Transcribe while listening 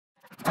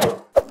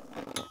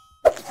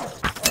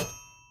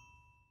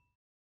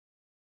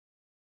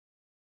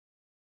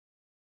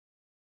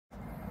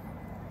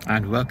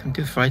and welcome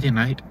to Friday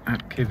night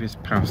at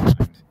Pastimes.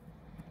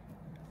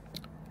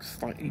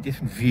 Slightly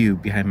different view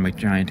behind my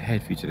giant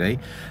head for you today.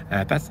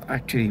 That's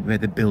actually where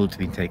the build's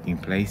been taking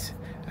place.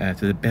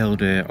 So the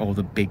builder, all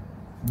the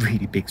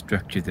really big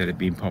structures that have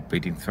been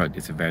populating throughout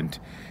this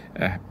event.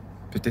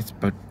 But that's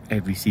about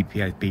every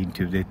CP I've been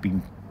to. There's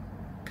been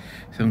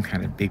some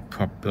kind of big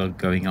prop build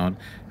going on.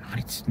 And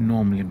it's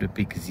normally under a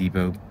big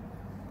gazebo,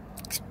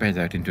 spread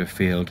out into a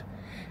field.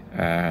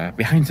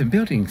 Behind some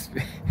buildings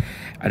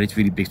and it's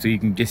really big, so you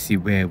can just see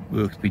where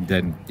work's been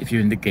done. If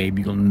you're in the game,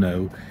 you'll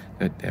know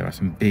that there are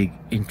some big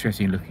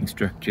interesting looking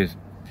structures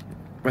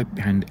right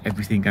behind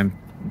everything, and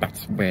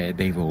that's where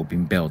they've all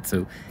been built.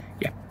 So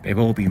yeah, they've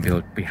all been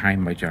built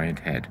behind my giant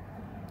head.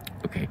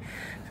 Okay,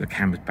 so the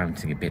camera's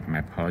bouncing a bit, my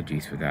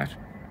apologies for that.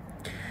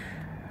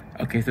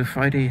 Okay, so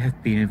Friday has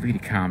been a really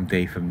calm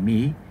day for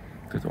me,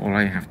 because all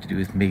I have to do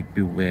is be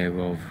aware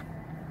of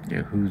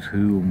who's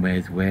who and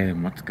where's where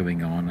and what's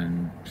going on,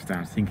 and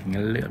start thinking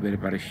a little bit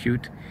about a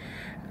shoot.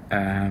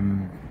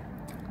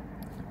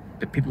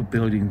 The people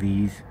building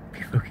these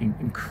are working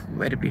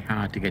incredibly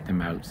hard to get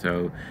them out,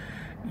 so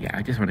yeah,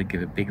 I just want to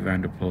give a big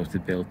round of applause to the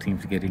build team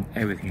for getting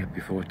everything up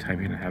before time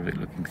and have it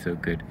looking so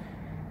good.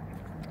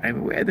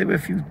 I'm aware there were a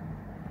few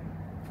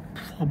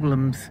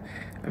problems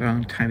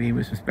around timing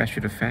with some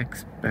special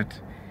effects, but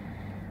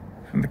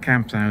from the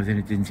camps I was in,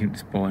 it didn't seem to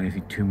spoil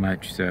anything too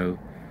much, so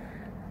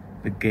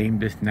the game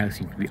does now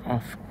seem to be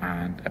off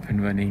and up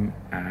and running,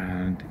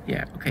 and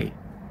yeah, okay.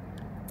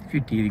 A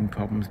few teething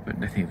problems, but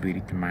nothing really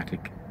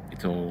dramatic.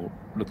 It's all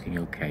looking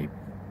okay.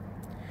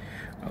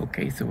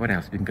 Okay, so what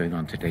else has been going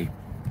on today?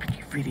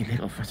 Actually, really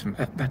little for some.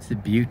 That's the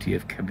beauty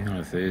of coming on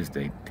a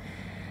Thursday.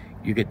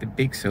 You get the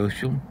big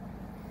social,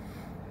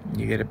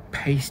 you get a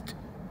paced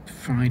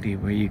Friday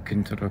where you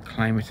can sort of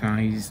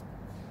acclimatise,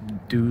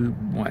 do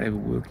whatever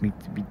work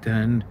needs to be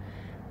done,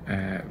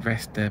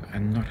 rest up,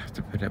 and not have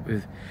to put up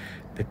with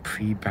the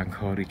pre-bank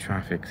holiday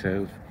traffic.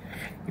 So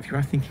if you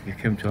are thinking of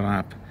coming to a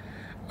LARP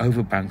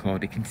over bank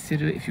holiday,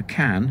 consider, if you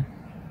can,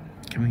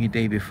 coming a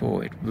day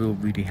before. It will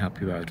really help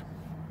you out.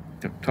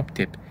 So top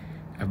tip,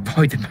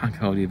 avoid the bank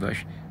holiday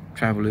rush,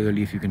 travel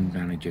early if you can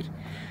manage it.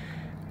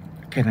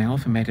 Okay, and I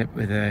also met up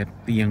with a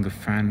younger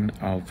fan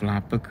of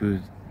LARP book who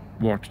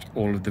watched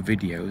all of the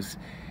videos,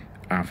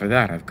 and for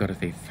that I've got to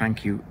say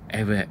thank you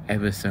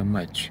ever so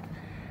much.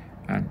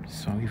 I'm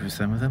sorry for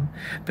some of them,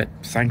 but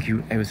thank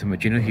you ever so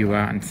much. You know who you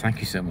are, and thank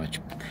you so much.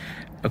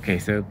 Okay,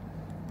 so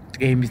the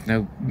game is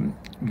now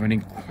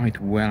running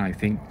quite well, I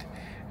think.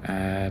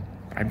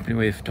 I'm putting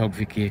away the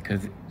photography gear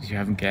because, as you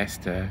haven't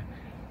guessed,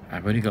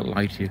 I've only got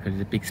light here because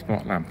there's a big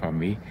spot lamp on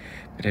me,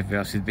 but everywhere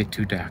else is a bit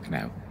too dark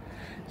now.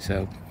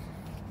 So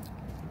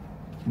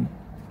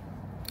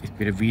it's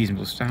been a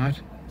reasonable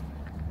start,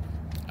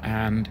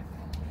 and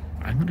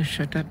I'm going to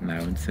shut up now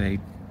and say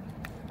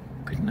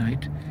good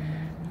night,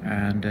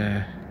 and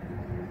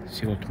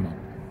see you all tomorrow.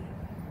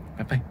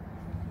 Bye bye.